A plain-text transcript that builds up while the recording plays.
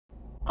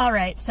All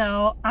right,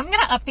 so I'm going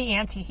to up the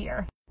ante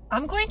here.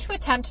 I'm going to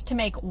attempt to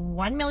make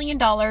 $1 million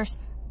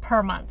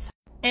per month.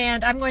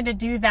 And I'm going to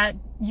do that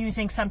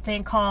using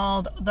something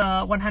called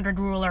the 100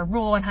 rule or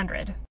Rule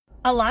 100.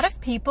 A lot of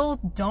people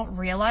don't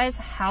realize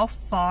how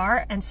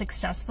far and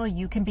successful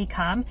you can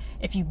become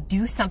if you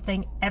do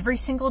something every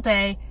single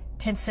day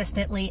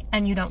consistently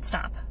and you don't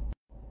stop.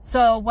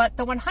 So what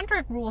the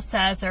 100 rule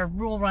says, or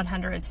Rule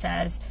 100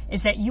 says,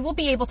 is that you will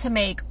be able to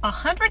make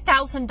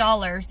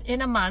 $100,000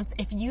 in a month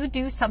if you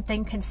do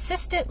something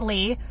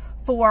consistently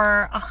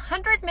for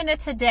 100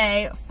 minutes a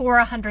day for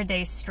 100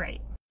 days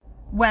straight.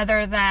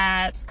 Whether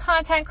that's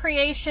content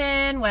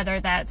creation,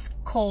 whether that's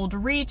cold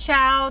reach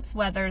outs,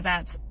 whether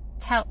that's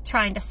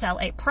trying to sell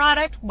a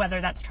product, whether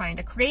that's trying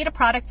to create a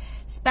product,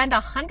 spend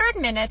 100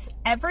 minutes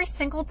every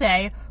single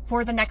day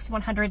for the next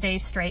 100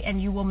 days straight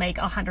and you will make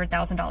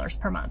 $100,000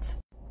 per month.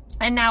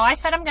 And now I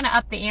said I'm going to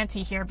up the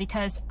ante here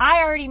because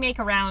I already make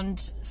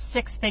around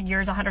six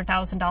figures,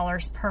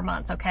 $100,000 per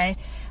month, okay,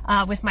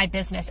 with my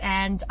business.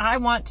 And I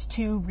want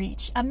to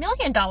reach $1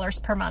 million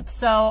per month.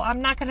 So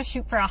I'm not going to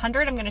shoot for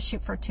 100, I'm going to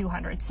shoot for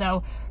 200.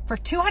 So for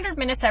 200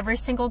 minutes every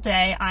single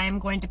day, I am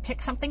going to pick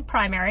something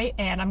primary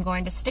and I'm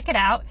going to stick it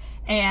out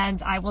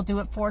and I will do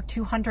it for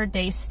 200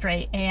 days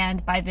straight.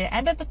 And by the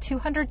end of the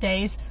 200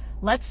 days,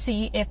 let's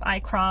see if I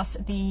cross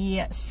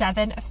the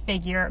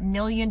seven-figure $1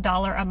 million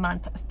a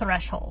month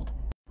threshold.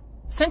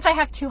 Since I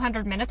have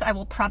 200 minutes, I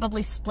will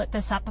probably split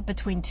this up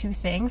between two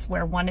things,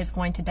 where one is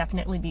going to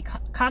definitely be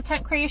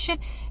content creation,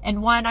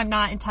 and one I'm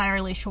not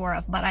entirely sure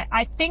of. But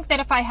I think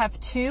that if I have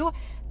two,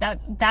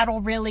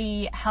 that'll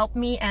really help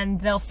me, and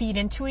they'll feed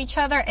into each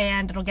other,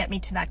 and it'll get me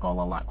to that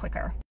goal a lot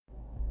quicker.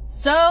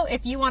 So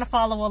if you want to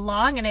follow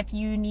along and if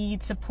you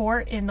need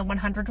support in the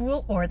 100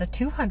 rule or the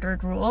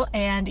 200 rule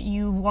and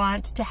you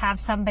want to have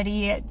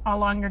somebody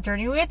along your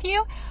journey with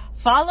you,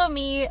 follow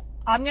me.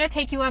 I'm going to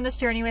take you on this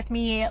journey with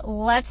me.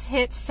 Let's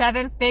hit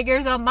 7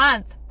 figures a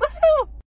month. Woohoo!